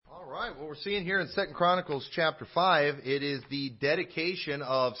What we're seeing here in 2 Chronicles chapter 5, it is the dedication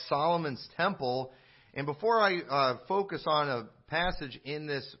of Solomon's temple. And before I focus on a passage in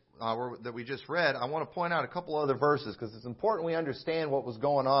this that we just read, I want to point out a couple other verses because it's important we understand what was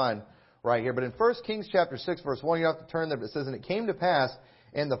going on right here. But in 1 Kings chapter 6, verse 1, you have to turn there, but it says, "And it came to pass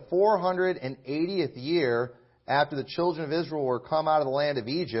in the 480th year after the children of Israel were come out of the land of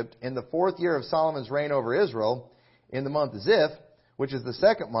Egypt, in the 4th year of Solomon's reign over Israel, in the month Ziph, which is the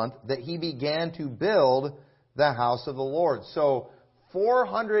 2nd month, that he began to build the house of the Lord." So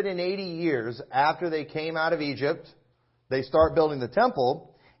 480 years after they came out of Egypt, they start building the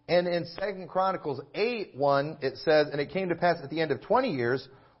temple. And in 2 Chronicles 8:1, it says, "And it came to pass at the end of 20 years,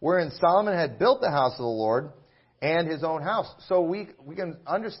 wherein Solomon had built the house of the Lord and his own house." So we can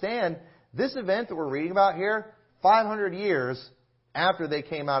understand this event that we're reading about here, 500 years after they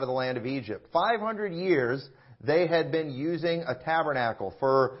came out of the land of Egypt. 500 years they had been using a tabernacle.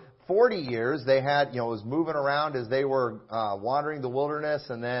 For 40 years, they had, it was moving around as they were wandering the wilderness,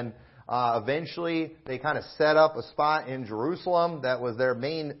 and then eventually they kind of set up a spot in Jerusalem that was their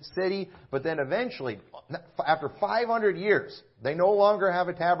main city. But then eventually, after 500 years, they no longer have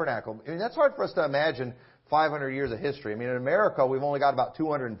a tabernacle. I mean, that's hard for us to imagine 500 years of history. I mean, in America, we've only got about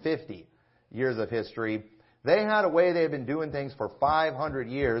 250 years of history. They had a way they had been doing things for 500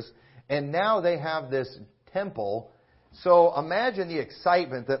 years, and now they have this temple. So imagine the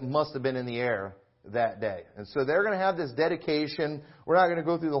excitement that must have been in the air that day. And so they're going to have this dedication. We're not going to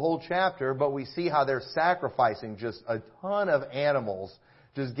go through the whole chapter, but we see how they're sacrificing just a ton of animals,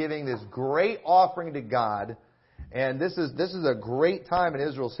 just giving this great offering to God. And this is a great time in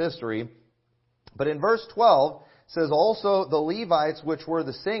Israel's history. But in verse 12, it says, "Also the Levites, which were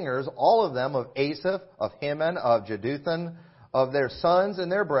the singers, all of them, of Asaph, of Heman, of Jeduthun, of their sons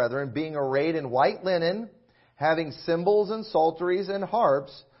and their brethren, being arrayed in white linen, having cymbals and psalteries and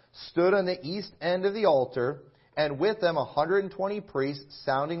harps, stood on the east end of the altar, and with them 120 priests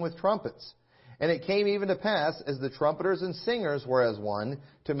sounding with trumpets. And it came even to pass, as the trumpeters and singers were as one,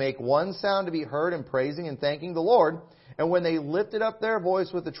 to make one sound to be heard in praising and thanking the Lord. And when they lifted up their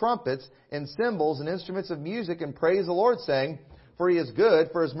voice with the trumpets and cymbals and instruments of music and praised the Lord, saying, For he is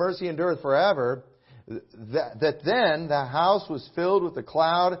good, for his mercy endureth forever, that then the house was filled with the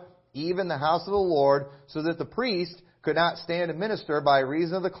cloud, even the house of the Lord, so that the priest could not stand to minister by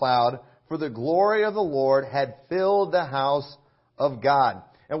reason of the cloud, for the glory of the Lord had filled the house of God."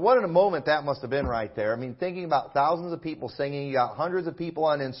 And what a moment that must have been right there. I mean, thinking about thousands of people singing, you got hundreds of people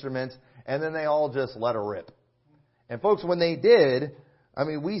on instruments, and then they all just let her rip. And folks, when they did, I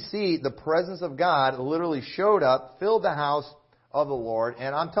mean, we see the presence of God literally showed up, filled the house of the Lord.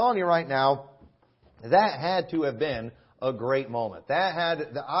 And I'm telling you right now, that had to have been a great moment. I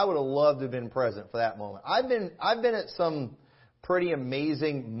would have loved to have been present for that moment. I've been at some pretty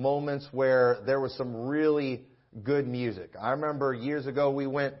amazing moments where there was some really good music. I remember years ago we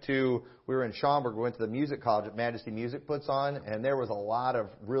were in Schaumburg, we went to the music college that Majesty Music puts on, and there was a lot of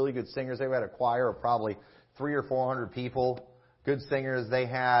really good singers. They had a choir of probably 300 or 400 people, good singers. They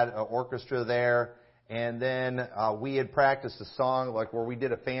had an orchestra there. And then we had practiced a song like where we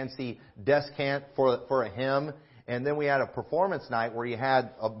did a fancy descant for a hymn. And then we had a performance night where you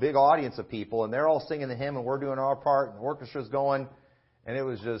had a big audience of people, and they're all singing the hymn, and we're doing our part, and the orchestra's going. And it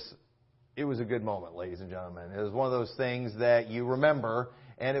was a good moment, ladies and gentlemen. It was one of those things that you remember,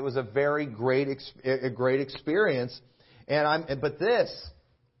 and it was a very great experience. But this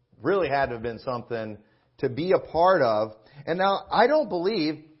really had to have been something to be a part of. And now, I don't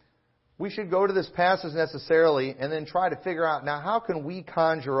believe we should go to this passage necessarily and then try to figure out, now, how can we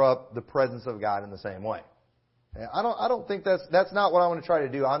conjure up the presence of God in the same way? I don't think that's not what I want to try to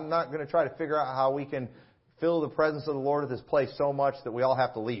do. I'm not going to try to figure out how we can fill the presence of the Lord at this place so much that we all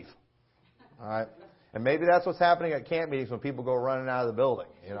have to leave. All right? And maybe that's what's happening at camp meetings when people go running out of the building.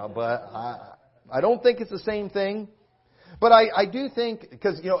 But I don't think it's the same thing. But I do think,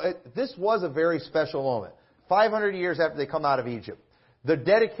 because this was a very special moment. 500 years after they come out of Egypt, the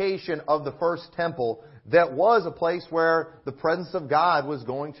dedication of the first temple that was a place where the presence of God was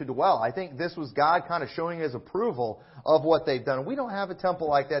going to dwell. I think this was God kind of showing His approval of what they've done. We don't have a temple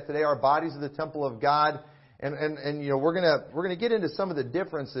like that today. Our bodies are the temple of God. And we're gonna get into some of the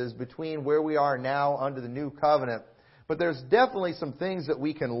differences between where we are now under the new covenant. But there's definitely some things that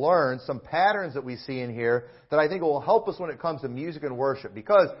we can learn, some patterns that we see in here that I think will help us when it comes to music and worship.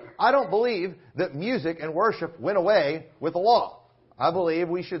 Because I don't believe that music and worship went away with the law. I believe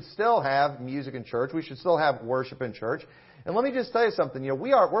we should still have music in church. We should still have worship in church. And let me just tell you something.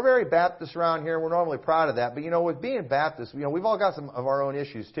 We're very Baptist around here. We're normally proud of that. But with being Baptist, we've all got some of our own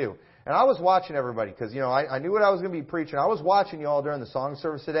issues too. And I was watching everybody because I knew what I was going to be preaching. I was watching you all during the song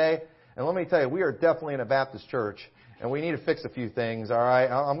service today. And let me tell you, we are definitely in a Baptist church, and we need to fix a few things, all right?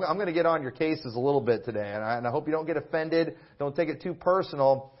 I'm going to get on your cases a little bit today, and I hope you don't get offended. Don't take it too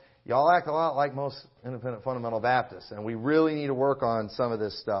personal. Y'all act a lot like most independent fundamental Baptists, and we really need to work on some of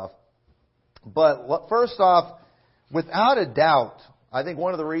this stuff. But first off, without a doubt, I think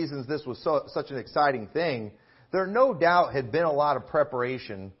one of the reasons this was such an exciting thing, there no doubt had been a lot of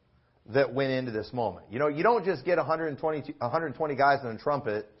preparation that went into this moment. You know, you don't just get 120 guys on a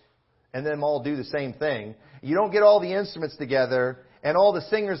trumpet and them all do the same thing. You don't get all the instruments together and all the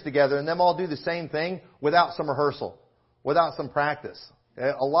singers together and them all do the same thing without some rehearsal, without some practice.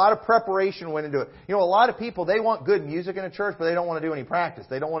 A lot of preparation went into it. You know, a lot of people, they want good music in a church, but they don't want to do any practice.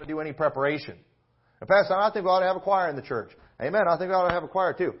 They don't want to do any preparation. And Pastor, I think we ought to have a choir in the church. Amen. I think we ought to have a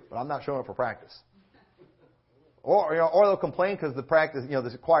choir too, but I'm not showing up for practice. Or they'll complain because the practice,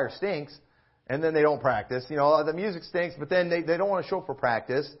 the choir stinks, and then they don't practice. The music stinks, but then they don't want to show up for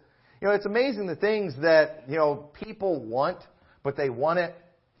practice. It's amazing the things that, people want, but they want it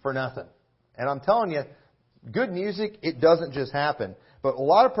for nothing. And I'm telling you, good music, it doesn't just happen. But a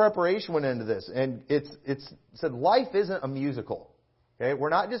lot of preparation went into this. And it's said life isn't a musical. Okay? We're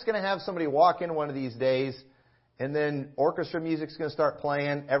not just going to have somebody walk in one of these days and then orchestra music's going to start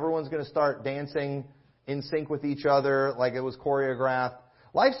playing. Everyone's going to start dancing in sync with each other like it was choreographed.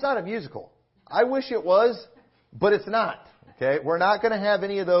 Life's not a musical. I wish it was, but it's not. Okay? We're not going to have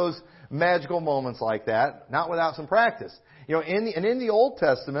any of those magical moments like that, not without some practice. In the Old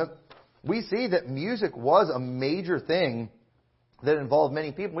Testament, we see that music was a major thing that involved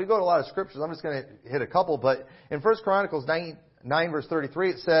many people. We go to a lot of scriptures. I'm just going to hit a couple, but in 1 Chronicles 9 verse 33,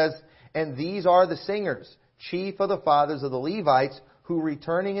 it says, "And these are the singers, chief of the fathers of the Levites, who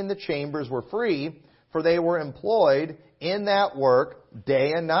returning in the chambers were free, for they were employed in that work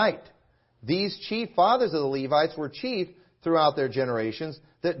day and night. These chief fathers of the Levites were chief throughout their generations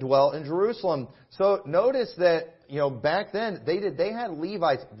that dwelt in Jerusalem." So notice that, back then they had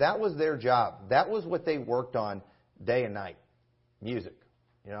Levites. That was their job. That was what they worked on day and night. Music.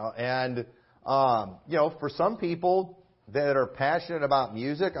 And for some people that are passionate about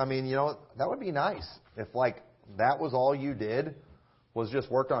music, that would be nice if that was all you did was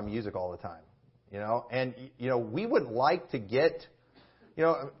just worked on music all the time. And we would like to get,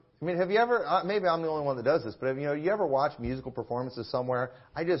 have you ever, maybe I'm the only one that does this, but have you ever watched musical performances somewhere?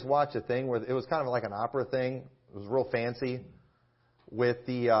 I just watched a thing where it was kind of like an opera thing. It was real fancy with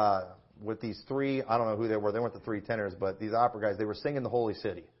these three, I don't know who they were. They weren't the three tenors, but these opera guys, they were singing the Holy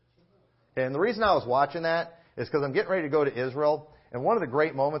City. And the reason I was watching that is because I'm getting ready to go to Israel. And one of the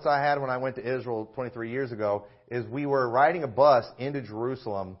great moments I had when I went to Israel 23 years ago is we were riding a bus into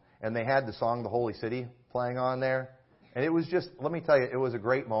Jerusalem, and they had the song The Holy City playing on there. And it was just, let me tell you, it was a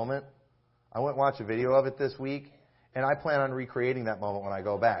great moment. I went and watched a video of it this week, and I plan on recreating that moment when I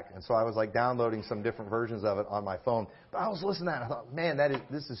go back. And so I was downloading some different versions of it on my phone. But I was listening to that, and I thought, man,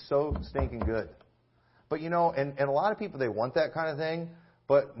 this is so stinking good. But and a lot of people, they want that kind of thing,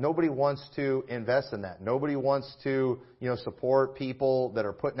 but nobody wants to invest in that. Nobody wants to, support people that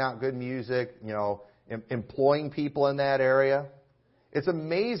are putting out good music, employing people in that area. It's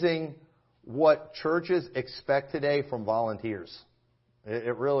amazing what churches expect today from volunteers.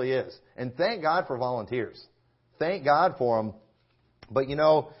 It really is. And thank God for volunteers. Thank God for them. But,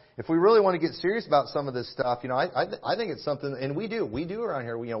 if we really want to get serious about some of this stuff, I think it's something, and we do around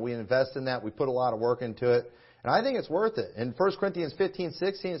here. We invest in that. We put a lot of work into it. And I think it's worth it. In 1 Corinthians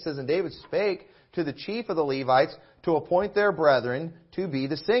 15:16, it says, "And David spake to the chief of the Levites to appoint their brethren to be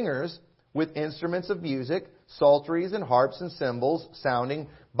the singers with instruments of music, psalteries and harps and cymbals, sounding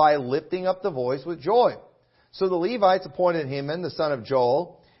by lifting up the voice with joy. So the Levites appointed Heman, the son of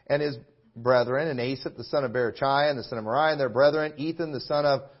Joel, and his brethren, and Asaph, the son of Berechiah, and the son of Moriah, and their brethren, Ethan, the son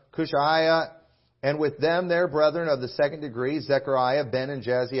of Cushiah, and with them their brethren of the second degree, Zechariah, Ben, and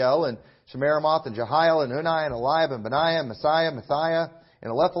Jaziel, and Shemiramoth, and Jehiel, and Unai, and Eliab, and Benaiah, and Messiah, Matthiah,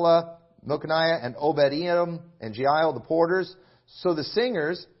 and Elephalah, Milcaniah, and Obed-Edom, and Jeiel, the porters. So the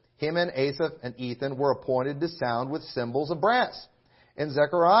singers, Heman, Asaph, and Ethan, were appointed to sound with cymbals of brass. And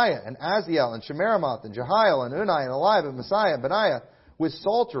Zechariah, and Aziel, and Shemiramoth, and Jehiel, and Unai, and Eliab, and Messiah, and Benaiah, with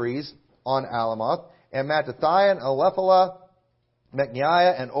psalteries on Alamoth, and Mattathiah, and Elephalah,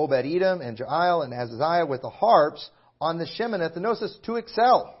 Mechniah, and Obed-Edom, and Jeiel, and Azaziah, with the harps on the Sheminith, and notice, to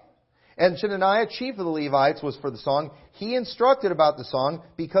excel. And Shedaniah, chief of the Levites, was for the song. He instructed about the song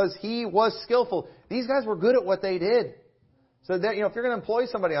because he was skillful. These guys were good at what they did. So that, if you're going to employ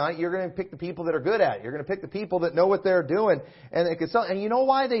somebody on it, you're going to pick the people that are good at it. You're going to pick the people that know what they're doing. And they could sell. And you know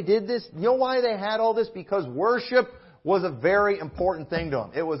why they did this? You know why they had all this? Because worship was a very important thing to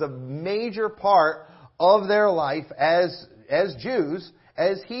them. It was a major part of their life as Jews,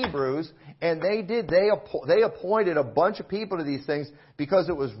 as Hebrews, and they appointed a bunch of people to these things because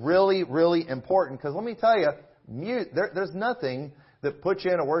it was really, really important. Because let me tell you, there's nothing that puts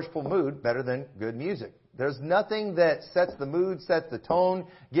you in a worshipful mood better than good music. There's nothing that sets the mood, sets the tone,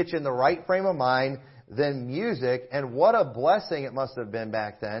 gets you in the right frame of mind than music. And what a blessing it must have been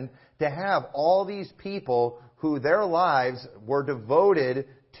back then to have all these people who their lives were devoted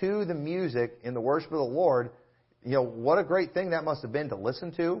to the music in the worship of the Lord. You know, what a great thing that must have been to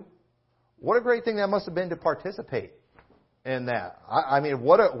listen to. What a great thing that must have been to participate in that. I mean,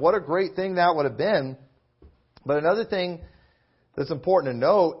 what a great thing that would have been. But another thing that's important to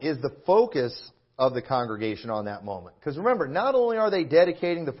know is the focus of the congregation on that moment. Because remember, not only are they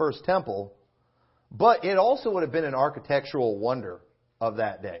dedicating the first temple, but it also would have been an architectural wonder of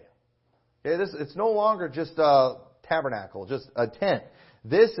that day. It's no longer just a tabernacle, just a tent.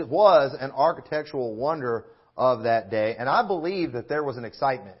 This was an architectural wonder of that day. And I believe that there was an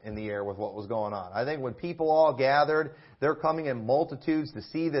excitement in the air with what was going on. I think when people all gathered, they're coming in multitudes to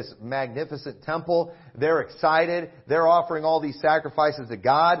see this magnificent temple. They're excited. They're offering all these sacrifices to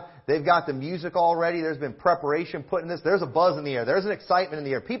God. They've got the music already. There's been preparation put in this. There's a buzz in the air. There's an excitement in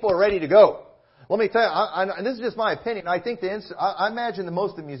the air. People are ready to go. Let me tell you, and this is just my opinion, I think I imagine that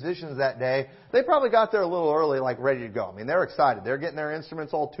most of the musicians that day, they probably got there a little early, like ready to go. I mean, they're excited. They're getting their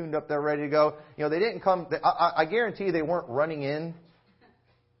instruments all tuned up. They're ready to go. You know, they didn't come, I guarantee you they weren't running in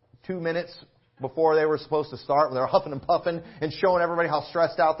 2 minutes before they were supposed to start, when they're huffing and puffing and showing everybody how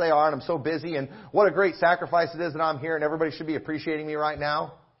stressed out they are and I'm so busy and what a great sacrifice it is that I'm here and everybody should be appreciating me right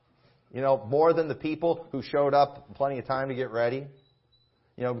now. You know, more than the people who showed up plenty of time to get ready.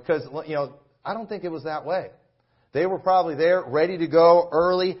 You know, because, you know, I don't think it was that way. They were probably there, ready to go,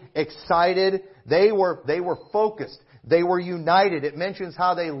 early, excited. They were focused. They were united. It mentions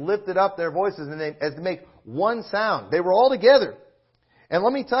how they lifted up their voices as to make one sound. They were all together. And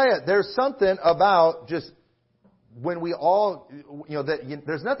let me tell you, there's something about just when we all, you know,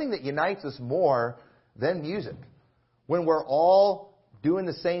 there's nothing that unites us more than music. When we're all doing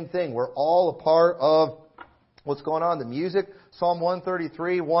the same thing, we're all a part of what's going on. The music, Psalm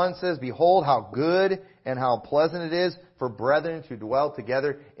 133:1 says, "Behold how good and how pleasant it is for brethren to dwell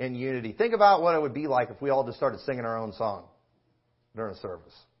together in unity." Think about what it would be like if we all just started singing our own song during a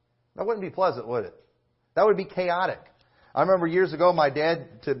service. That wouldn't be pleasant, would it? That would be chaotic. I remember years ago, my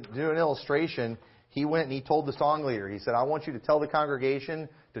dad, to do an illustration, he went and he told the song leader, he said, "I want you to tell the congregation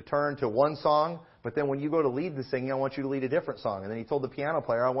to turn to one song, but then when you go to lead the singing, I want you to lead a different song." And then he told the piano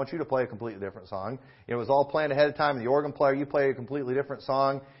player, "I want you to play a completely different song." It was all planned ahead of time. And the organ player, you play a completely different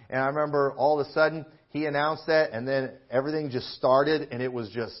song. And I remember all of a sudden, he announced that, and then everything just started, and it was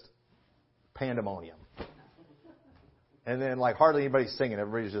just pandemonium. And then, like, hardly anybody's singing.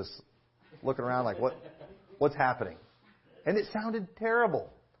 Everybody's just looking around like, what's happening? And it sounded terrible.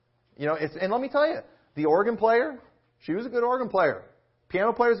 You know, and let me tell you, the organ player, she was a good organ player.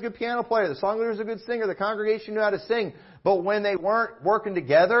 Piano player is a good piano player. The song leader is a good singer. The congregation knew how to sing. But when they weren't working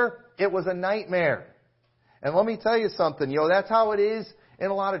together, it was a nightmare. And let me tell you something. You know, that's how it is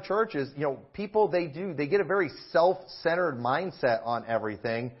in a lot of churches. You know, people, they get a very self-centered mindset on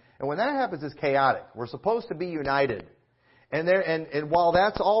everything. And when that happens, it's chaotic. We're supposed to be united. And while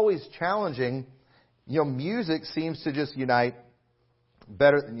that's always challenging, you know, music seems to just unite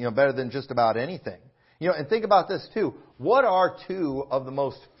better than just about anything. You know, and think about this too. What are two of the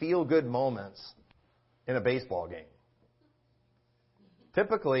most feel-good moments in a baseball game?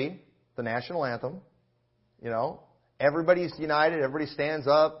 Typically, the national anthem. You know, everybody's united. Everybody stands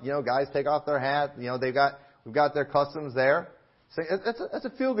up. You know, guys take off their hat. You know, we've got their customs there. So that's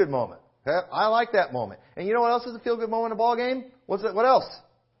a feel-good moment. Okay? I like that moment. And you know what else is a feel-good moment in a ball game? What else?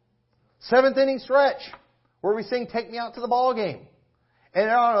 Seventh inning stretch, where we sing "Take Me Out to the Ball Game." And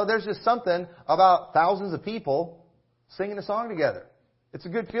I don't know, there's just something about thousands of people singing a song together. It's a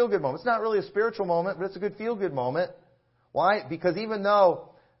good feel-good moment. It's not really a spiritual moment, but it's a good feel-good moment. Why? Because even though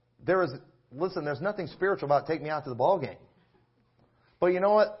there's nothing spiritual about "Take Me Out to the Ball Game." But you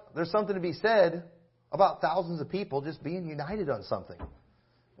know what? There's something to be said about thousands of people just being united on something.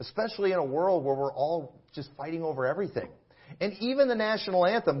 Especially in a world where we're all just fighting over everything. And even the national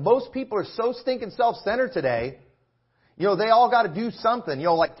anthem, most people are so stinking self-centered today. You know, they all got to do something, you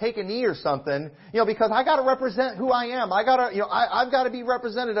know, like take a knee or something, you know, because I got to represent who I am. I've got to be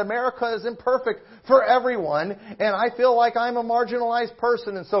represented. America is imperfect for everyone, and I feel like I'm a marginalized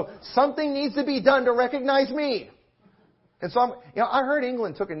person, and so something needs to be done to recognize me. And so I heard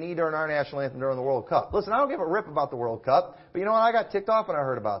England took a knee during our national anthem during the World Cup. Listen, I don't give a rip about the World Cup, but you know what? I got ticked off when I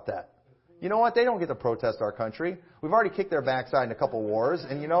heard about that. You know what? They don't get to protest our country. We've already kicked their backside in a couple wars.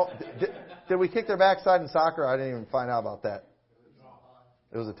 And you know, did we kick their backside in soccer? I didn't even find out about that.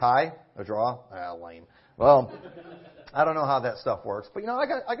 It was a tie? A draw? Ah, lame. Well, I don't know how that stuff works. But,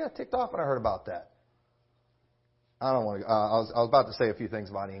 I got ticked off when I heard about that. I don't want to. I was about to say a few things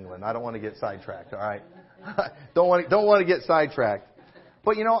about England. I don't want to get sidetracked. All right, don't want to get sidetracked.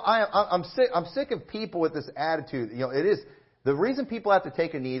 But I'm sick of people with this attitude. It is the reason people have to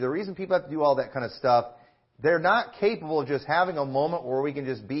take a knee. The reason people have to do all that kind of stuff. They're not capable of just having a moment where we can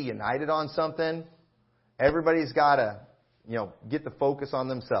just be united on something. Everybody's got to, get the focus on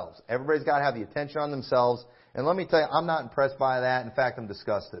themselves. Everybody's got to have the attention on themselves. And let me tell you, I'm not impressed by that. In fact, I'm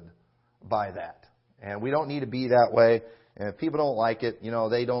disgusted by that. And we don't need to be that way. And if people don't like it,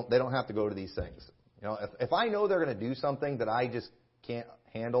 they don't have to go to these things. If I know they're going to do something that I just can't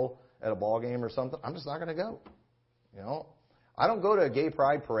handle at a ball game or something, I'm just not going to go. I don't go to a gay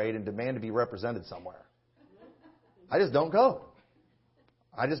pride parade and demand to be represented somewhere. I just don't go.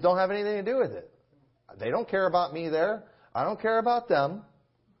 I just don't have anything to do with it. They don't care about me there. I don't care about them.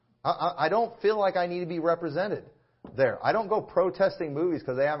 I don't feel like I need to be represented there. I don't go protesting movies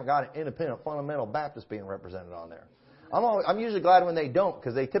because they haven't got an independent fundamental Baptist being represented on there. I'm usually glad when they don't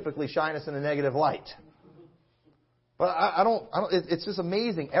because they typically shine us in a negative light. But I don't. It's just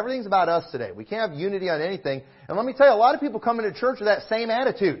amazing. Everything's about us today. We can't have unity on anything. And let me tell you, a lot of people come into church with that same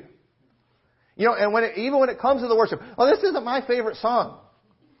attitude. And even when it comes to the worship, this isn't my favorite song.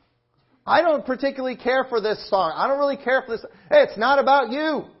 I don't particularly care for this song. I don't really care for this. Hey, it's not about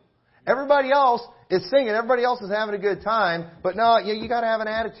you. Everybody else is singing. Everybody else is having a good time. But no, you got to have an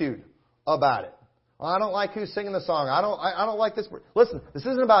attitude about it. Well, I don't like who's singing the song. I don't like this. Listen, this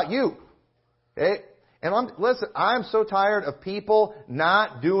isn't about you. Okay? And I'm so tired of people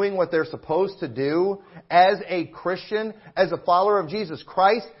not doing what they're supposed to do as a Christian, as a follower of Jesus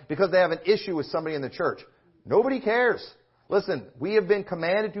Christ, because they have an issue with somebody in the church. Nobody cares. Listen, we have been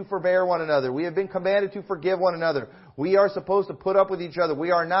commanded to forbear one another. We have been commanded to forgive one another. We are supposed to put up with each other.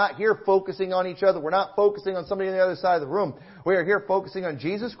 We are not here focusing on each other. We're not focusing on somebody on the other side of the room. We are here focusing on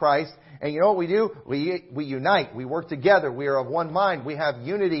Jesus Christ. And you know what we do? We unite. We work together. We are of one mind. We have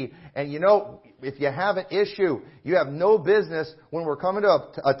unity. And if you have an issue, you have no business when we're coming to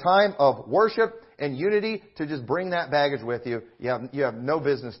a time of worship and unity to just bring that baggage with you. You have no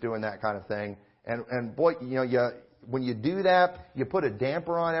business doing that kind of thing. And boy, when you do that, you put a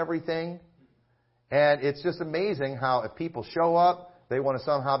damper on everything. And it's just amazing how if people show up, they want to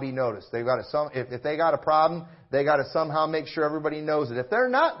somehow be noticed. If they got a problem, they got to somehow make sure everybody knows it. If they're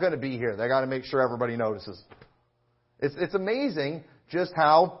not going to be here, they got to make sure everybody notices. It's amazing just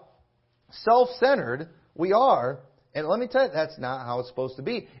how self-centered we are. And let me tell you, that's not how it's supposed to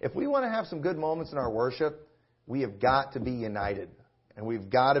be. If we want to have some good moments in our worship, we have got to be united. And we've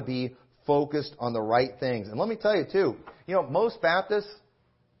got to be focused on the right things. And let me tell you, too, most Baptists,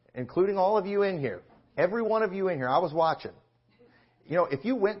 including all of you in here, every one of you in here, I was watching. If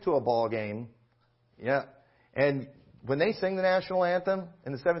you went to a ball game, and when they sing the national anthem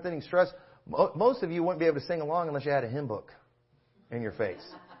in the seventh inning stretch, most of you wouldn't be able to sing along unless you had a hymn book in your face.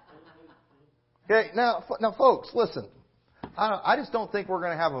 Okay, now, folks, listen. I just don't think we're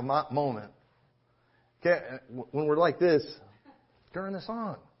going to have a moment, okay, when we're like this during the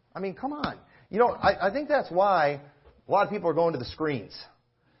song. I mean, come on. I think that's why a lot of people are going to the screens.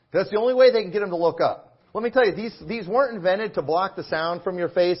 That's the only way they can get them to look up. Let me tell you, these weren't invented to block the sound from your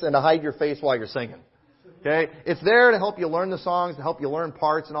face and to hide your face while you're singing. Okay? It's there to help you learn the songs, to help you learn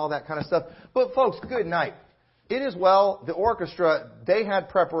parts and all that kind of stuff. But folks, good night. It is well, the orchestra, they had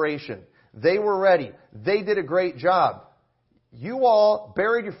preparation. They were ready. They did a great job. You all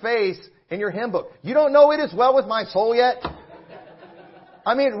buried your face in your hymn book. You don't know It Is Well With My Soul yet?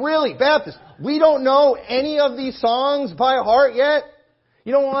 I mean, really, Baptists, we don't know any of these songs by heart yet?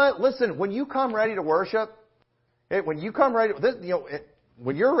 You know what? Listen, when you come ready to worship, when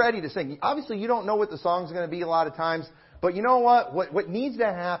you're ready to sing, obviously you don't know what the song's going to be a lot of times, but you know what? What needs to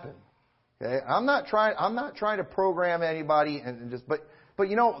happen? Okay, I'm not trying to program anybody but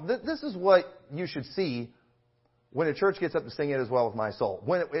this is what you should see when a church gets up to sing It Is Well With My Soul.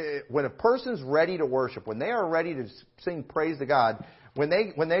 When a person's ready to worship, when they are ready to sing praise to God, when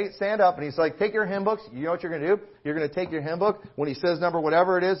they stand up and he's like, take your hymn books, you know what you're going to do? You're going to take your hymn book. When he says number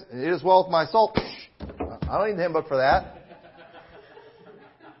whatever it is well with my soul. I don't need the hymn book for that.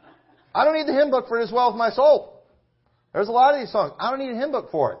 I don't need the hymn book for It Is Well With My Soul. There's a lot of these songs. I don't need a hymn book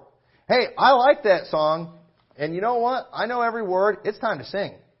for it. Hey, I like that song, and you know what? I know every word. It's time to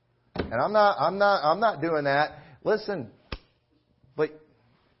sing. And I'm not doing that. Listen, but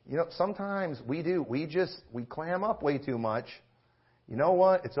sometimes we do. We clam up way too much. You know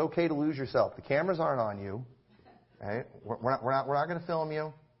what? It's okay to lose yourself. The cameras aren't on you. Right? We're not going to film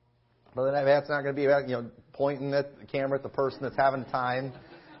you. Brother Matt's not going to be about, pointing at the camera at the person that's having time.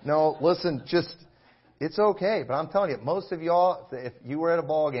 No, listen, it's okay. But I'm telling you, most of y'all, if you were at a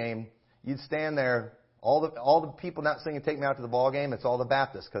ball game, you'd stand there. All the people not singing "Take Me Out to the Ball Game," it's all the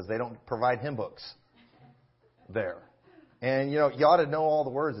Baptists because they don't provide hymn books there. And you ought to know all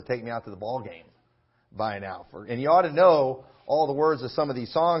the words to "Take Me Out to the Ball Game" by now. And you ought to know all the words of some of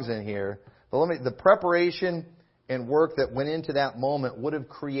these songs in here. But the preparation and work that went into that moment would have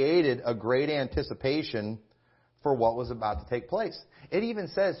created a great anticipation for what was about to take place. It even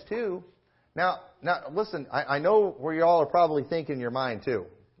says too. Now listen. I know where y'all are probably thinking in your mind too.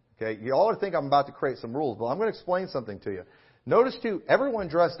 Okay, you all think I'm about to create some rules, but I'm going to explain something to you. Notice too, everyone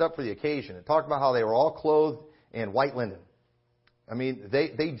dressed up for the occasion. It talked about how they were all clothed in white linen. I mean,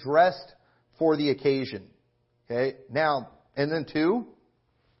 they dressed for the occasion. Okay, now, and then two,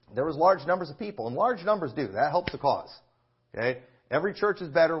 there was large numbers of people, and large numbers do. That helps the cause. Okay, every church is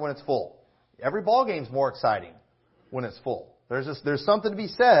better when it's full. Every ball game's more exciting when it's full. There's something to be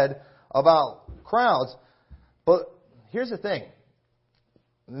said about crowds, but here's the thing.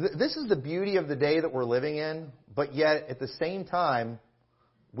 This is the beauty of the day that we're living in, but yet at the same time,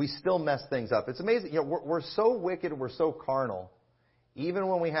 we still mess things up. It's amazing. We're so wicked, we're so carnal. Even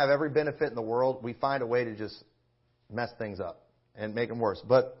when we have every benefit in the world, we find a way to just mess things up and make them worse.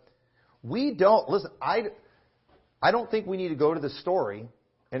 But we don't, listen, I don't think we need to go to the story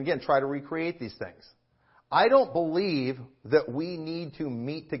and again try to recreate these things. I don't believe that we need to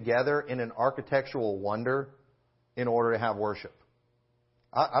meet together in an architectural wonder in order to have worship.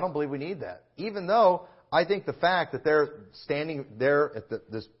 I don't believe we need that. Even though I think the fact that they're standing there at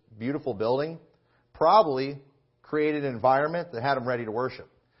this beautiful building probably created an environment that had them ready to worship.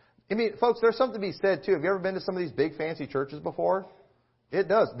 I mean, folks, there's something to be said, too. Have you ever been to some of these big fancy churches before? It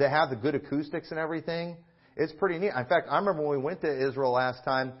does. They have the good acoustics and everything. It's pretty neat. In fact, I remember when we went to Israel last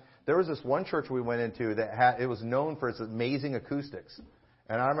time, there was this one church we went into that it was known for its amazing acoustics.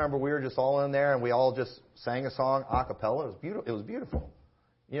 And I remember we were just all in there and we all just sang a song a cappella. It was beautiful. It was beautiful.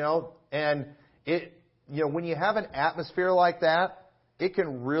 And when you have an atmosphere like that, it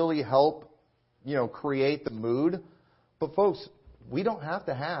can really help, create the mood. But folks, we don't have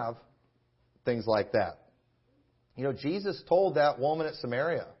to have things like that. Jesus told that woman at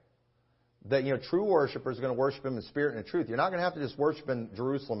Samaria that, true worshipers are going to worship Him in spirit and in truth. You're not going to have to just worship in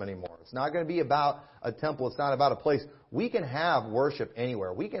Jerusalem anymore. It's not going to be about a temple. It's not about a place. We can have worship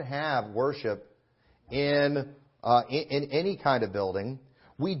anywhere. We can have worship in any kind of building.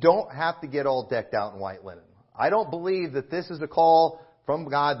 We don't have to get all decked out in white linen. I don't believe that this is a call from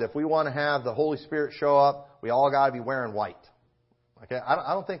God that if we want to have the Holy Spirit show up, we all got to be wearing white. Okay,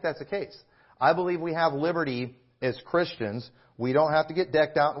 I don't think that's the case. I believe we have liberty as Christians. We don't have to get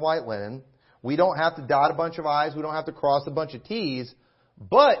decked out in white linen. We don't have to dot a bunch of I's. We don't have to cross a bunch of T's.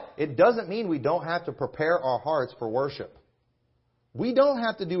 But it doesn't mean we don't have to prepare our hearts for worship. We don't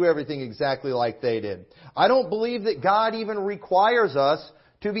have to do everything exactly like they did. I don't believe that God even requires us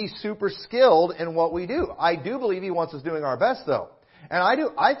to be super skilled in what we do. I do believe He wants us doing our best, though. And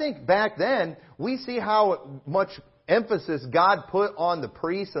I think back then, we see how much emphasis God put on the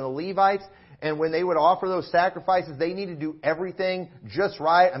priests and the Levites. And when they would offer those sacrifices, they needed to do everything just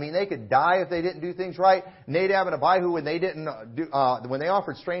right. I mean, they could die if they didn't do things right. Nadab and Abihu, when they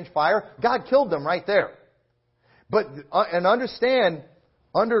offered strange fire, God killed them right there. But and understand,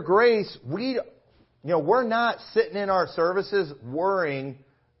 under grace, we're not sitting in our services worrying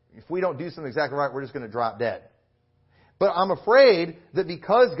if we don't do something exactly right, we're just going to drop dead. But I'm afraid that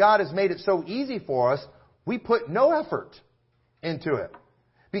because God has made it so easy for us, we put no effort into it.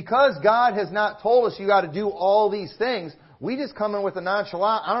 Because God has not told us you got to do all these things, we just come in with a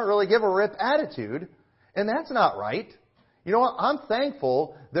nonchalant, I don't really give a rip attitude, and that's not right. You know what? I'm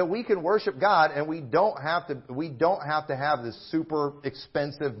thankful that we can worship God and we don't have to have this super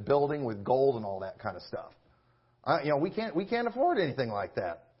expensive building with gold and all that kind of stuff. We can't afford anything like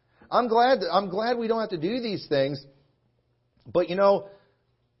that. I'm glad we don't have to do these things. But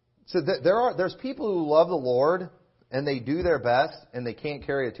so there's people who love the Lord and they do their best and they can't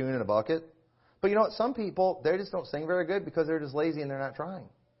carry a tune in a bucket. But some people, they just don't sing very good because they're just lazy and they're not trying.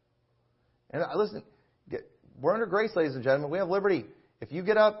 And listen, we're under grace, ladies and gentlemen. We have liberty. If you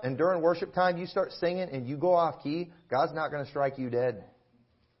get up and during worship time you start singing and you go off key, God's not going to strike you dead.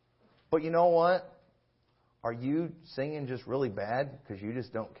 But you know what? Are you singing just really bad because you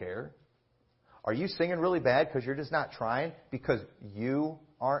just don't care? Are you singing really bad because you're just not trying because you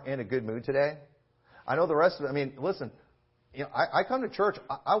aren't in a good mood today? I know the rest of it. Listen, I come to church,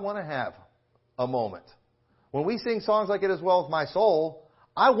 I want to have a moment. When we sing songs like It Is Well With My Soul,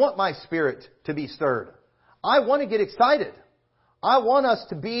 I want my spirit to be stirred. I want to get excited. I want us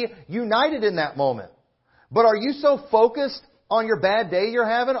to be united in that moment. But are you so focused on your bad day you're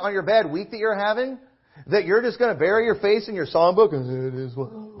having, on your bad week that you're having, that you're just going to bury your face in your songbook and say, it is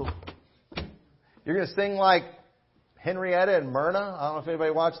well. You're going to sing like Henrietta and Myrna. I don't know if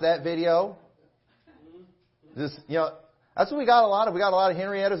anybody watched that video. Just, that's what we got a lot of. We got a lot of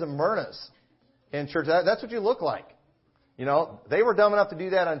Henriettas and Myrnas in church. That's what you look like. They were dumb enough to do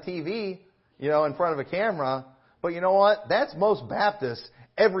that on TV, in front of a camera. But you know what? That's most Baptists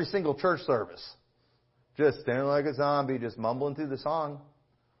every single church service. Just standing like a zombie, just mumbling through the song.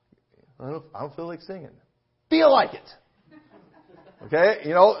 I don't feel like singing. Feel like it.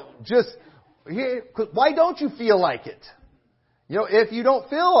 Okay? Why don't you feel like it? If you don't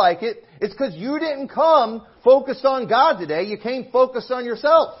feel like it, it's because you didn't come focused on God today. You came focused on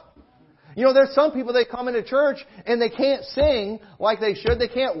yourself. There's some people, they come into church and they can't sing like they should. They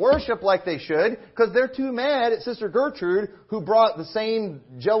can't worship like they should because they're too mad at Sister Gertrude who brought the same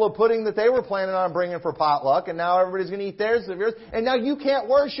Jello pudding that they were planning on bringing for potluck, and now everybody's going to eat theirs of yours, and now you can't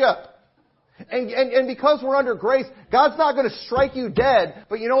worship. And because we're under grace, God's not going to strike you dead.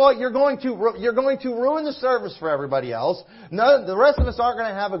 But you know what? You're going to ruin the service for everybody else. The rest of us aren't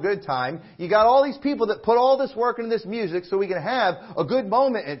going to have a good time. You got all these people that put all this work into this music so we can have a good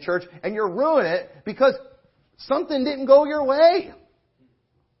moment in church, and you're ruining it because something didn't go your way.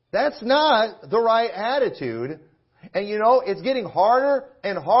 That's not the right attitude. And it's getting harder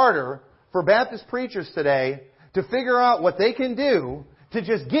and harder for Baptist preachers today to figure out what they can do to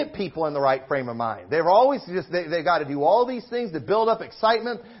just get people in the right frame of mind. They've always they've got to do all these things to build up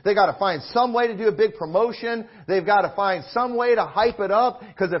excitement. They've got to find some way to do a big promotion. They've got to find some way to hype it up.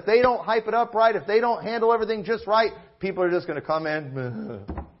 Because if they don't hype it up right, if they don't handle everything just right, people are just going to come in.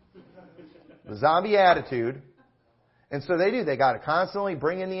 The zombie attitude. And so they do. They got to constantly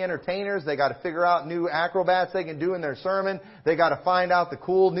bring in the entertainers. They got to figure out new acrobats they can do in their sermon. They got to find out the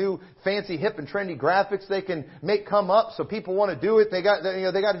cool, new, fancy, hip, and trendy graphics they can make come up so people want to do it. They got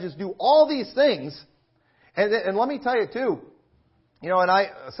to just do all these things. And let me tell you too. And I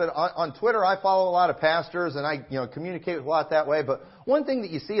said on Twitter I follow a lot of pastors and I communicate with a lot that way. But one thing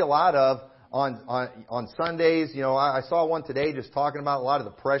that you see a lot of on Sundays, I saw one today just talking about a lot of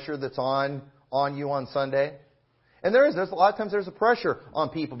the pressure that's on you on Sunday. And there's a lot of times there's a pressure on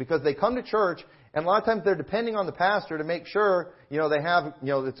people because they come to church and a lot of times they're depending on the pastor to make sure, they have,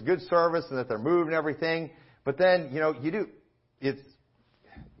 it's a good service and that they're moved and everything. But then,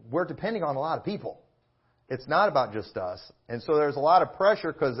 we're depending on a lot of people. It's not about just us. And so there's a lot of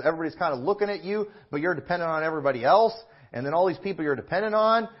pressure because everybody's kind of looking at you, but you're dependent on everybody else. And then all these people you're dependent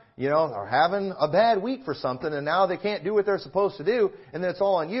on, are having a bad week for something, and now they can't do what they're supposed to do, and then it's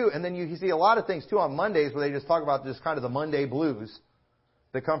all on you. And then you see a lot of things, too, on Mondays where they just talk about just kind of the Monday blues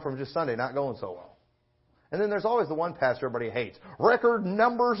that come from just Sunday not going so well. And then there's always the one pastor everybody hates. Record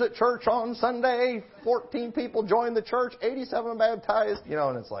numbers at church on Sunday, 14 people joined the church, 87 baptized,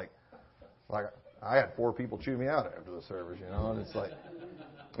 and it's like I had 4 people chew me out after the service, and it's like,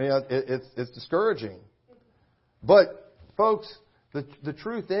 it's discouraging. But, folks, the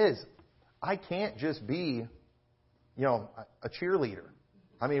truth is, I can't just be, a cheerleader.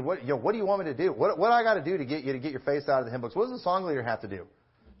 I mean, what do you want me to do? What I got to do to get your face out of the hymn books? What does the song leader have to do?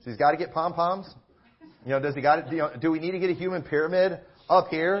 So he's got to get pom poms. Does he got to? Do we need to get a human pyramid up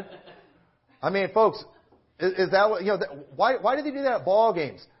here? I mean, folks, is that what why do they do that at ball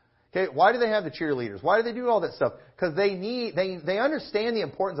games? Okay, why do they have the cheerleaders? Why do they do all that stuff? Because they understand the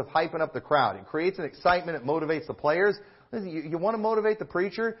importance of hyping up the crowd. It creates an excitement. It motivates the players. Listen, you want to motivate the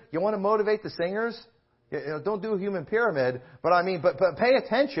preacher? You want to motivate the singers? Don't do a human pyramid. But pay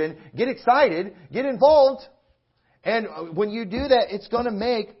attention, get excited, get involved. And when you do that, it's going to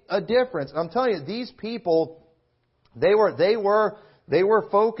make a difference. I'm telling you, these people, they were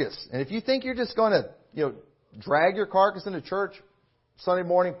focused. And if you think you're just going to, drag your carcass into church Sunday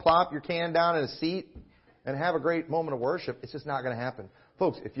morning, plop your can down in a seat, and have a great moment of worship, it's just not going to happen.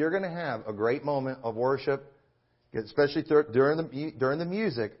 Folks, if you're going to have a great moment of worship, especially during the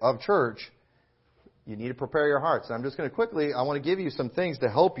music of church, you need to prepare your hearts. And I'm just going to I want to give you some things to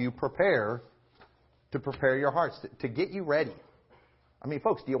help you prepare your hearts, to get you ready. I mean,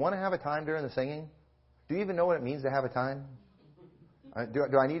 folks, do you want to have a time during the singing? Do you even know what it means to have a time?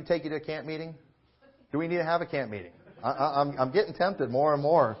 Do I need to take you to a camp meeting? Do we need to have a camp meeting? I'm getting tempted more and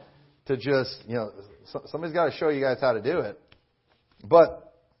more to just, somebody's got to show you guys how to do it.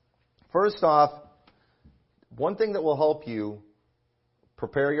 But first off, one thing that will help you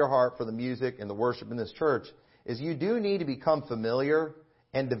prepare your heart for the music and the worship in this church is you do need to become familiar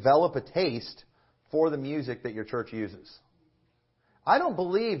and develop a taste for the music that your church uses. I don't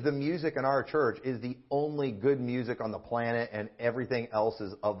believe the music in our church is the only good music on the planet and everything else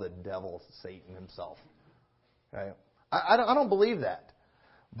is of the devil, Satan himself. Okay? I don't believe that.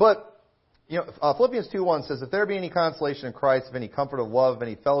 But, Philippians 2:1 says, if there be any consolation in Christ, of any comfort of love, of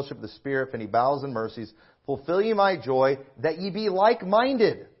any fellowship of the Spirit, of any bowels and mercies, fulfill ye my joy, that ye be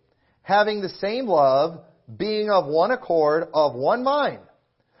like-minded, having the same love, being of one accord, of one mind.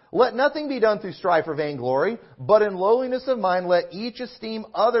 Let nothing be done through strife or vainglory, but in lowliness of mind let each esteem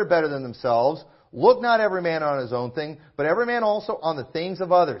other better than themselves. Look not every man on his own thing, but every man also on the things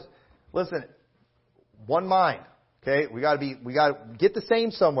of others. Listen, one mind. Okay, we got to get the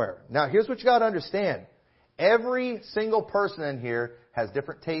same somewhere. Now, here's what you got to understand. Every single person in here has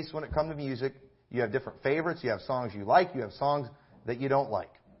different tastes when it comes to music. You have different favorites. You have songs you like. You have songs that you don't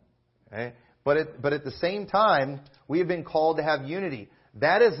like. Okay? But at the same time, we have been called to have unity.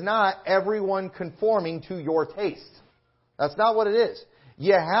 That is not everyone conforming to your taste. That's not what it is.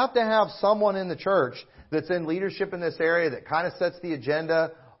 You have to have someone in the church that's in leadership in this area that kind of sets the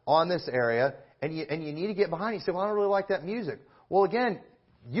agenda on this area, and you need to get behind it. You say, well, I don't really like that music. Well, again,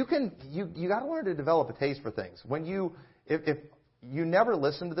 you got to learn to develop a taste for things. If you never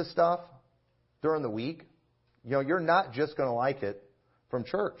listen to this stuff during the week, you're not just going to like it from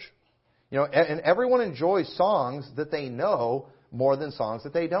church. And everyone enjoys songs that they know more than songs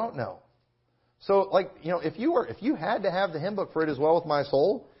that they don't know. So, if you had to have the hymn book for It Is Well With My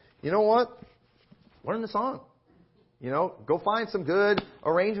Soul, you know what? Learn the song. Go find some good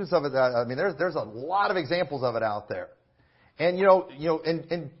arrangements of it. I mean, there's a lot of examples of it out there. And,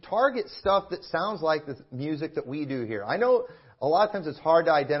 and target stuff that sounds like the music that we do here. I know a lot of times it's hard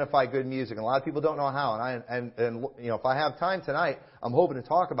to identify good music, and a lot of people don't know how. And if I have time tonight, I'm hoping to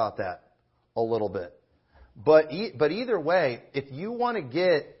talk about that a little bit. But either way, if you want to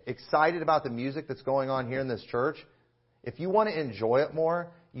get excited about the music that's going on here in this church, if you want to enjoy it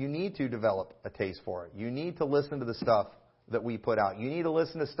more, you need to develop a taste for it. You need to listen to the stuff that we put out. You need to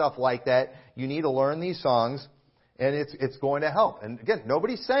listen to stuff like that. You need to learn these songs, and it's going to help. And again,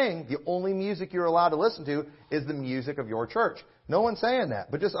 nobody's saying the only music you're allowed to listen to is the music of your church. No one's saying that.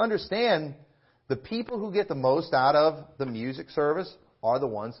 But just understand, the people who get the most out of the music service are the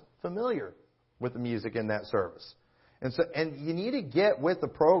ones familiar with the music in that service. And you need to get with the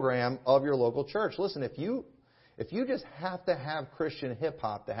program of your local church. Listen, if you just have to have Christian hip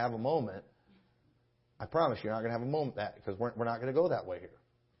hop to have a moment, I promise you're not going to have a moment that, because we're not going to go that way here.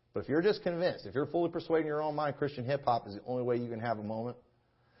 But if you're just convinced, if you're fully persuaded in your own mind Christian hip hop is the only way you can have a moment,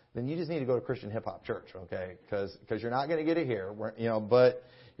 then you just need to go to Christian hip hop church, okay? Because you're not going to get it here, but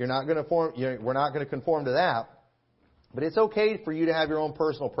you're not going to we're not going to conform to that. But it's okay for you to have your own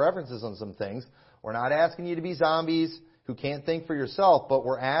personal preferences on some things. We're not asking you to be zombies who can't think for yourself, but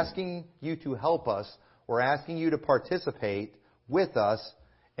we're asking you to help us. We're asking you to participate with us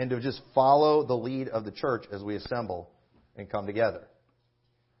and to just follow the lead of the church as we assemble and come together.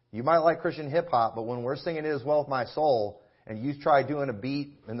 You might like Christian hip-hop, but when we're singing It Is Well With My Soul, and you try doing a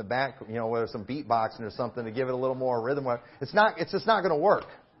beat in the back, whether some beatboxing or something to give it a little more rhythm, it's just not going to work.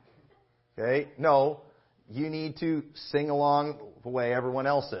 Okay? No. You need to sing along the way everyone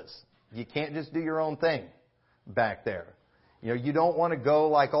else is. You can't just do your own thing back there. You don't want to go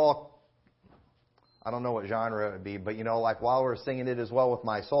like all, I don't know what genre it would be, but like while we're singing It Is Well With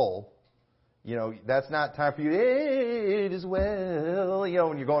My Soul, that's not time for you. It is well,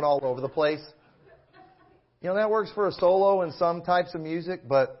 when you're going all over the place. That works for a solo and some types of music,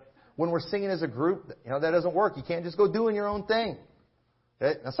 but when we're singing as a group, that doesn't work. You can't just go doing your own thing.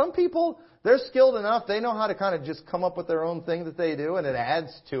 Okay? Now, some people, they're skilled enough. They know how to kind of just come up with their own thing that they do, and it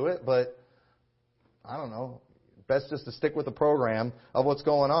adds to it. But I don't know. Best just to stick with the program of what's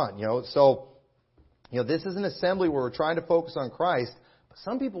going on. So this is an assembly where we're trying to focus on Christ, but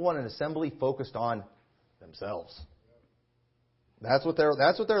some people want an assembly focused on themselves. That's what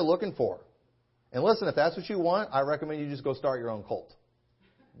they're looking for. And listen, if that's what you want, I recommend you just go start your own cult,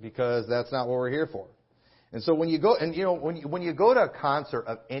 because that's not what we're here for. And so when you go, when you go to a concert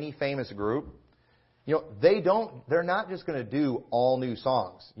of any famous group, they're not just going to do all new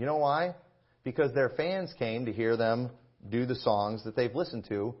songs. You know why? Because their fans came to hear them do the songs that they've listened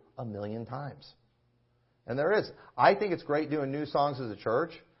to 1,000,000 times. And I think it's great doing new songs as a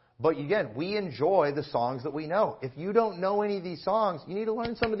church, but again, we enjoy the songs that we know. If you don't know any of these songs, you need to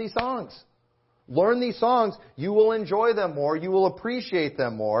learn some of these songs. Learn these songs. You will enjoy them more. You will appreciate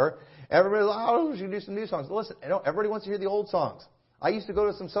them more. Everybody's like, we should do some new songs. Listen, everybody wants to hear the old songs. I used to go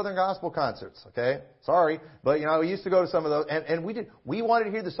to some Southern Gospel concerts, okay? Sorry, but, we used to go to some of those, and we wanted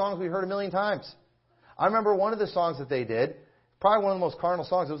to hear the songs we heard 1,000,000 times. I remember one of the songs that they did, probably one of the most carnal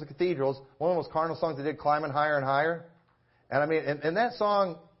songs, it was the Cathedrals, one of the most carnal songs they did, Climbing Higher and Higher. And I mean, and that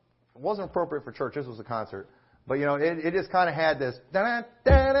song wasn't appropriate for church. This was a concert. But, you know, it just kind of had this, you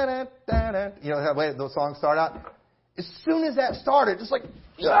know, that way those songs start out. As soon as that started, just like,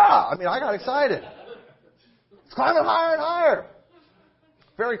 yeah! I mean, I got excited. It's climbing higher and higher.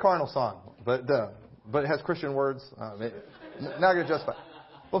 Very carnal song, but it has Christian words. Not going to justify.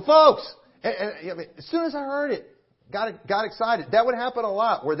 But folks, I mean, as soon as I heard it, got excited. That would happen a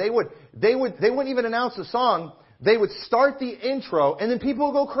lot, where they wouldn't even announce the song. They would start the intro, and then people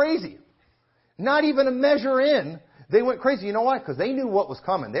would go crazy. Not even a measure in, they went crazy. You know why? Because they knew what was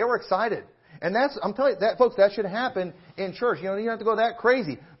coming. They were excited. And I'm telling you, that, folks, that should happen in church. You know, you don't have to go that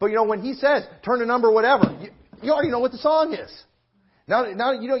crazy. But, you know, when he says, turn to number whatever, you already know what the song is.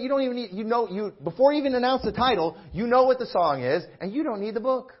 Now you don't even need, before you even announce the title, you know what the song is, and you don't need the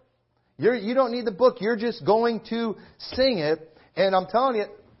book. You don't need the book. You're just going to sing it. And I'm telling you,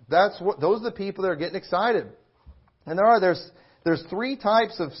 those are the people that are getting excited. And there's three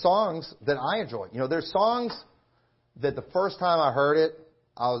types of songs that I enjoy. You know, there's songs that the first time I heard it,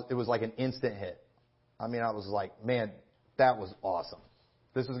 it was like an instant hit. I mean, I was like, man, that was awesome.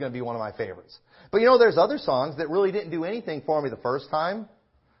 This is going to be one of my favorites. But you know, there's other songs that really didn't do anything for me the first time,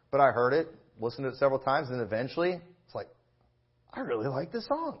 but I heard it, listened to it several times, and eventually it's like, I really like this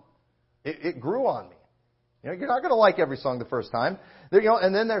song. It grew on me. You know, you're not going to like every song the first time. You know,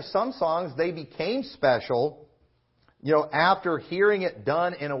 and then there's some songs, they became special, you know, after hearing it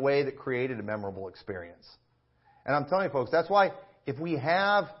done in a way that created a memorable experience. And I'm telling you, folks, that's why if we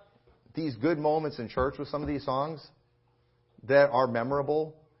have these good moments in church with some of these songs that are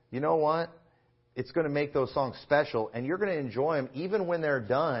memorable, you know what? It's going to make those songs special, and you're going to enjoy them even when they're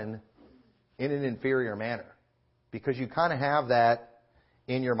done in an inferior manner, because you kind of have that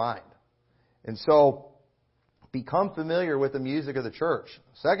in your mind. And so, become familiar with the music of the church.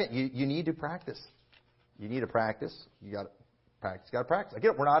 Second, you need to practice. You need to practice. You got to practice. You got to practice. I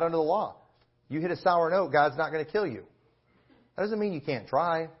get it. We're not under the law. You hit a sour note, God's not going to kill you. That doesn't mean you can't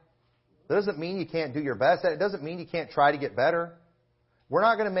try. That doesn't mean you can't do your best. That doesn't mean you can't try to get better. We're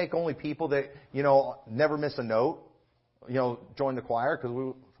not going to make only people that, you know, never miss a note, you know, join the choir,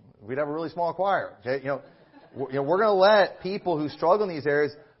 because we'd have a really small choir. Okay? You know, we're going to let people who struggle in these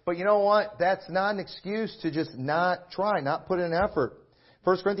areas. But you know what? That's not an excuse to just not try, not put in effort.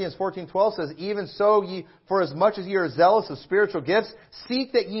 1 Corinthians 14:12 says, even so, ye, for as much as ye are zealous of spiritual gifts,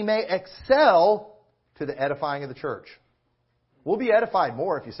 seek that ye may excel to the edifying of the church. We'll be edified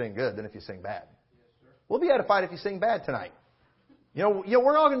more if you sing good than if you sing bad. We'll be edified if you sing bad tonight. You know,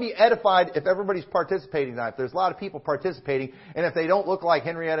 we're all going to be edified if everybody's participating tonight. If there's a lot of people participating, and if they don't look like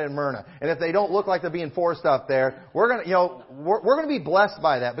Henrietta and Myrna, and if they don't look like they're being forced up there, we're going to be blessed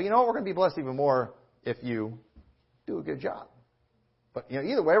by that. But you know what? We're going to be blessed even more if you do a good job. But you know,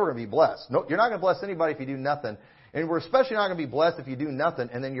 either way, we're going to be blessed. No, you're not going to bless anybody if you do nothing, and we're especially not going to be blessed if you do nothing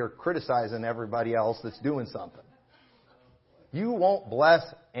and then you're criticizing everybody else that's doing something. You won't bless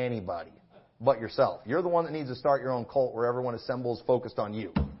anybody but yourself. You're the one that needs to start your own cult where everyone assembles focused on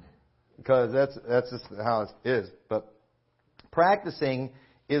you. Because that's just how it is. But practicing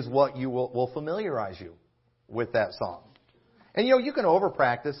is what will familiarize you with that song. And you know, you can over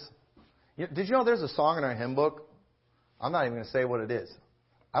practice. Did you know there's a song in our hymn book? I'm not even going to say what it is.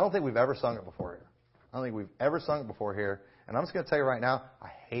 I don't think we've ever sung it before here. I don't think we've ever sung it before here. And I'm just going to tell you right now, I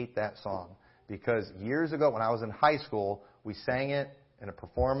hate that song. Because years ago when I was in high school, we sang it in a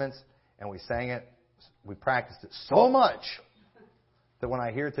performance. And we practiced it so much that when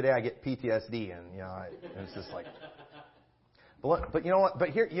I hear it today, I get PTSD, and you know, it's just like. But you know what? But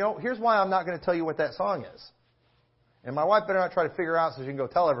here's why I'm not going to tell you what that song is. And my wife better not try to figure out so she can go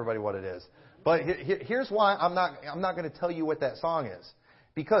tell everybody what it is. But here's why I'm not going to tell you what that song is.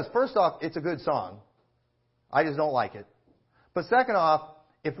 Because first off, it's a good song. I just don't like it. But second off,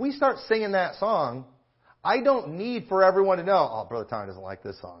 if we start singing that song, I don't need for everyone to know, oh, Brother Tommy doesn't like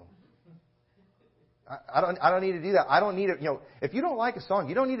this song. I don't need to do that. I don't need it. You know, if you don't like a song,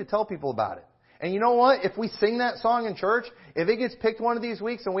 you don't need to tell people about it. And you know what? If we sing that song in church, if it gets picked one of these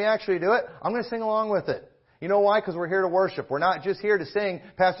weeks and we actually do it, I'm going to sing along with it. You know why? Because we're here to worship. We're not just here to sing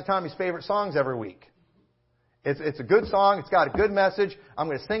Pastor Tommy's favorite songs every week. It's a good song. It's got a good message. I'm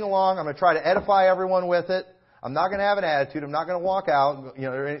going to sing along. I'm going to try to edify everyone with it. I'm not going to have an attitude. I'm not going to walk out, you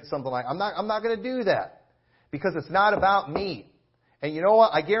know, or something like. I'm not going to do that because it's not about me. And you know what?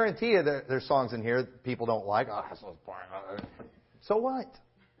 I guarantee you there's songs in here that people don't like. Oh, that song's boring. So what?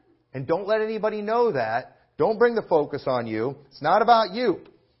 And don't let anybody know that. Don't bring the focus on you. It's not about you.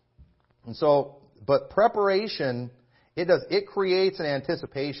 And so, but preparation, it creates an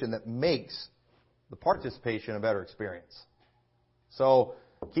anticipation that makes the participation a better experience. So,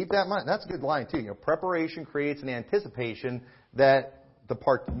 Keep that in mind. That's a good line, too. Preparation creates an anticipation that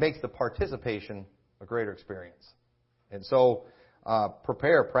makes the participation a greater experience. And so,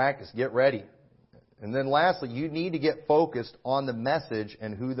 prepare, practice, get ready. And then lastly, you need to get focused on the message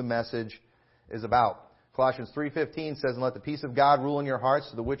and who the message is about. Colossians 3:15 says, "And let the peace of God rule in your hearts,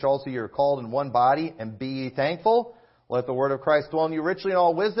 to the which also you are called in one body, and be ye thankful. Let the word of Christ dwell in you richly in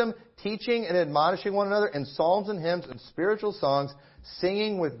all wisdom, teaching and admonishing one another in psalms and hymns and spiritual songs,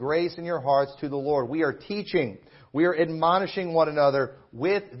 singing with grace in your hearts to the Lord." We are teaching. We are admonishing one another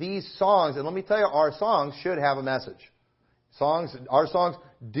with these songs. And let me tell you, our songs should have a message. Our songs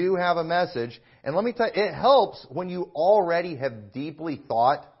do have a message. And let me tell you, it helps when you already have deeply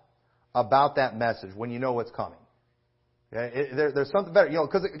thought about that message, when you know what's coming. Okay? There's something better.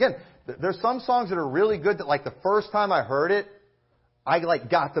 Because again, there's some songs that are really good that like the first time I heard it, I like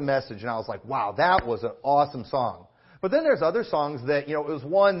got the message and I was like, wow, that was an awesome song. But then there's other songs that, it was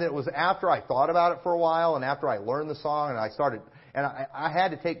one that was after I thought about it for a while and after I learned the song and I had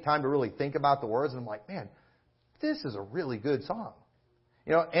to take time to really think about the words and I'm like, man, this is a really good song.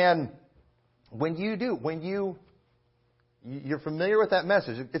 And when you're familiar with that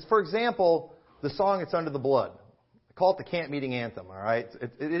message, it's, for example, the song It's Under the Blood. I call it the camp meeting anthem, all right?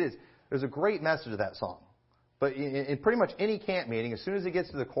 It is. There's a great message to that song. But in pretty much any camp meeting, as soon as it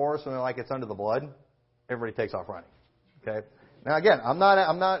gets to the chorus and they're like, "It's under the blood," everybody takes off running. Okay? Now again, I'm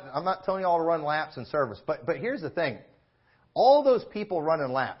not telling you all to run laps in service, but here's the thing. All those people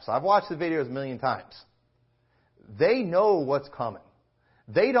running laps, I've watched the videos a million times. They know what's coming.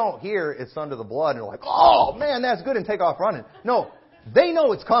 They don't hear "It's under the blood" and they're like, "Oh man, that's good," and take off running. No, they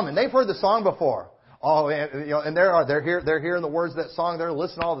know it's coming. They've heard the song before. Oh, and they're hearing the words of that song. They're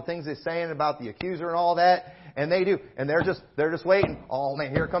listening to all the things they're saying about the accuser and all that, and they do. And they're just waiting. Oh man,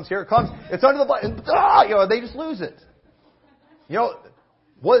 here it comes. It's under the blood, and they just lose it.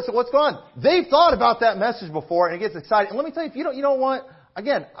 What's going on? They've thought about that message before, and it gets excited. And let me tell you, if you don't want.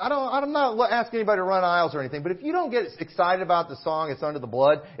 Again, I'm not asking anybody to run aisles or anything, but if you don't get excited about the song "It's Under the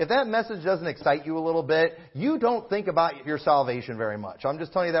Blood," if that message doesn't excite you a little bit, you don't think about your salvation very much. I'm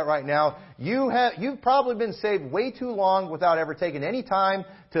just telling you that right now. You've probably been saved way too long without ever taking any time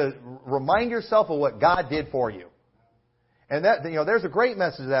to remind yourself of what God did for you. And that, there's a great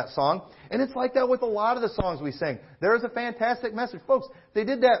message to that song. And it's like that with a lot of the songs we sing. There's a fantastic message. Folks, they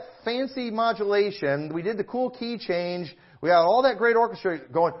did that fancy modulation. We did the cool key change. We had all that great orchestra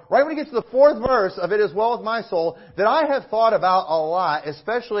going. Right when it gets to the fourth verse of "It Is Well With My Soul," that I have thought about a lot,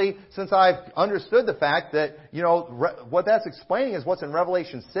 especially since I've understood the fact that, what that's explaining is what's in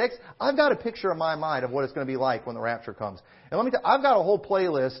Revelation 6. I've got a picture in my mind of what it's going to be like when the rapture comes. And let me tell you, I've got a whole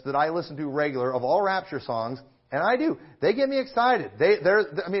playlist that I listen to regular of all rapture songs. And I do. They get me excited.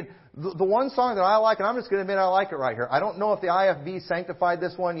 The one song that I like, and I'm just going to admit I like it right here. I don't know if the IFB sanctified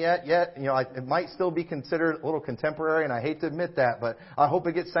this one yet. It might still be considered a little contemporary, and I hate to admit that, but I hope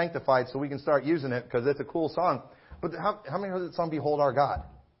it gets sanctified so we can start using it because it's a cool song. But how many heard that song, "Behold Our God"?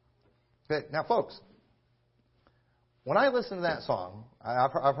 Okay, now folks, when I listen to that song,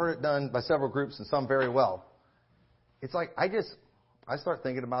 I've heard it done by several groups and some very well. It's like I start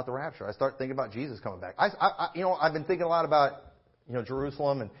thinking about the rapture. I start thinking about Jesus coming back. I've been thinking a lot about,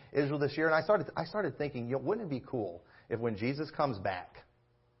 Jerusalem and Israel this year, and I started thinking, wouldn't it be cool if when Jesus comes back,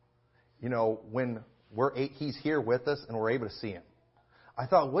 when He's here with us and we're able to see Him. I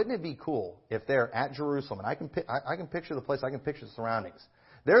thought, wouldn't it be cool if they're at Jerusalem, and I can picture the place, I can picture the surroundings.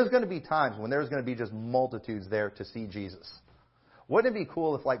 There's going to be times when there's going to be just multitudes there to see Jesus. Wouldn't it be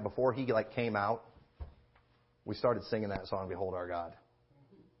cool if, before He came out, we started singing that song, "Behold Our God."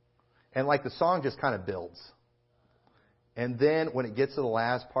 And the song just kind of builds. And then when it gets to the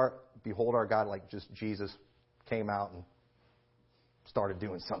last part, "Behold Our God," just Jesus came out and started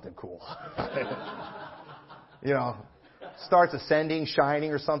doing something cool. Starts ascending,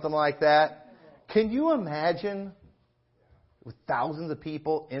 shining, or something like that. Can you imagine with thousands of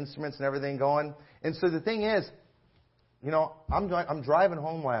people, instruments and everything going? And so the thing is, I'm driving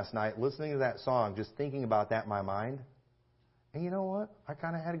home last night listening to that song, just thinking about that in my mind. And you know what? I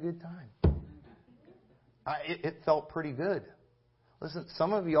kind of had a good time. It felt pretty good. Listen,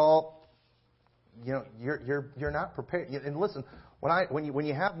 some of y'all, you're not prepared. And listen, when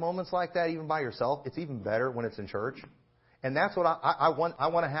you have moments like that, even by yourself, it's even better when it's in church. And that's what I want. I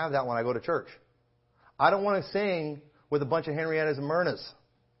want to have that when I go to church. I don't want to sing with a bunch of Henriettas and Myrnas.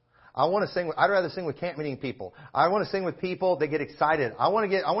 I'd rather sing with camp meeting people. I want to sing with people that get excited. I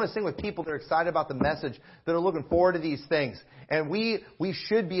want to sing with people that are excited about the message, that are looking forward to these things. And we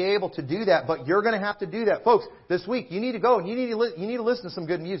should be able to do that, but you're going to have to do that. Folks, this week you need to go and you need to listen to some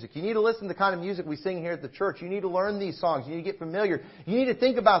good music. You need to listen to the kind of music we sing here at the church. You need to learn these songs. You need to get familiar. You need to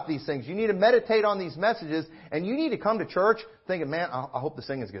think about these things. You need to meditate on these messages, and you need to come to church thinking, man, I hope the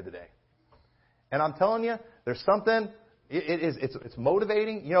singing's good today. And I'm telling you, there's something. It's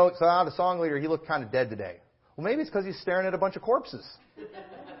motivating. You know, so I had a song leader, he looked kind of dead today. Well, maybe it's because he's staring at a bunch of corpses. Did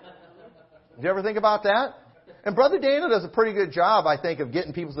you ever think about that? And Brother Dana does a pretty good job, I think, of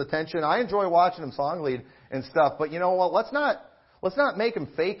getting people's attention. I enjoy watching him song lead and stuff. But you know what? Let's not make him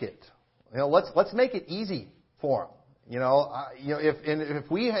fake it. You know, let's make it easy for him. You know,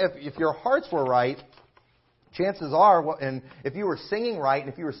 if your hearts were right, chances are, and if you were singing right,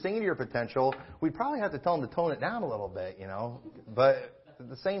 and if you were singing to your potential, we'd probably have to tell them to tone it down a little bit, you know. But at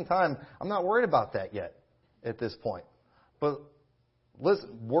the same time, I'm not worried about that yet at this point. But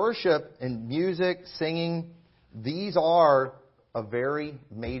listen, worship and music, singing, these are a very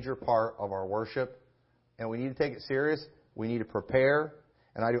major part of our worship, and we need to take it serious. We need to prepare,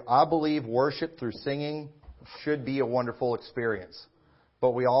 and I believe worship through singing should be a wonderful experience.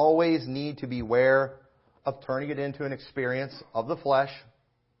 But we always need to beware of turning it into an experience of the flesh.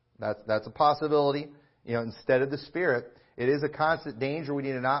 That's a possibility. You know, instead of the Spirit, it is a constant danger we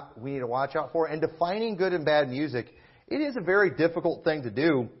need to watch out for. And defining good and bad music, it is a very difficult thing to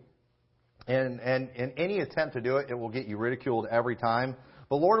do. And in any attempt to do it, it will get you ridiculed every time.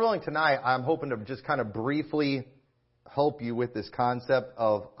 But Lord willing, tonight I'm hoping to just kind of briefly help you with this concept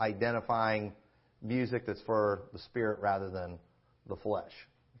of identifying music that's for the Spirit rather than the flesh,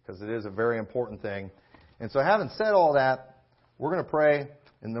 because it is a very important thing. And so having said all that, we're going to pray,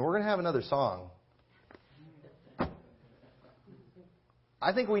 and then we're going to have another song.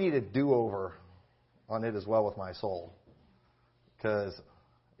 I think we need a do-over on It Is Well With My Soul. Because,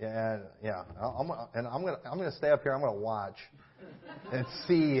 I'm going to stay up here, I'm going to watch and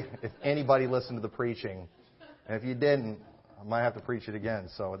see if anybody listened to the preaching. And if you didn't, I might have to preach it again.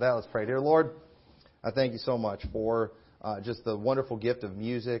 So with that, let's pray. Dear Lord, I thank you so much for just the wonderful gift of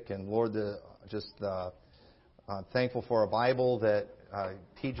music. And Lord, I'm thankful for a Bible that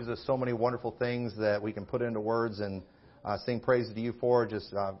teaches us so many wonderful things that we can put into words and sing praise to you for.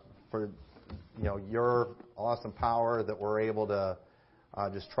 Just for your awesome power that we're able to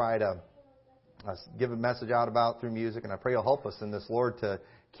just try to give a message out about through music. And I pray you'll help us in this, Lord, to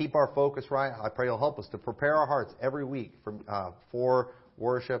keep our focus right. I pray you'll help us to prepare our hearts every week for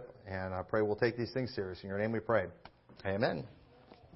worship. And I pray we'll take these things serious. In your name we pray. Amen.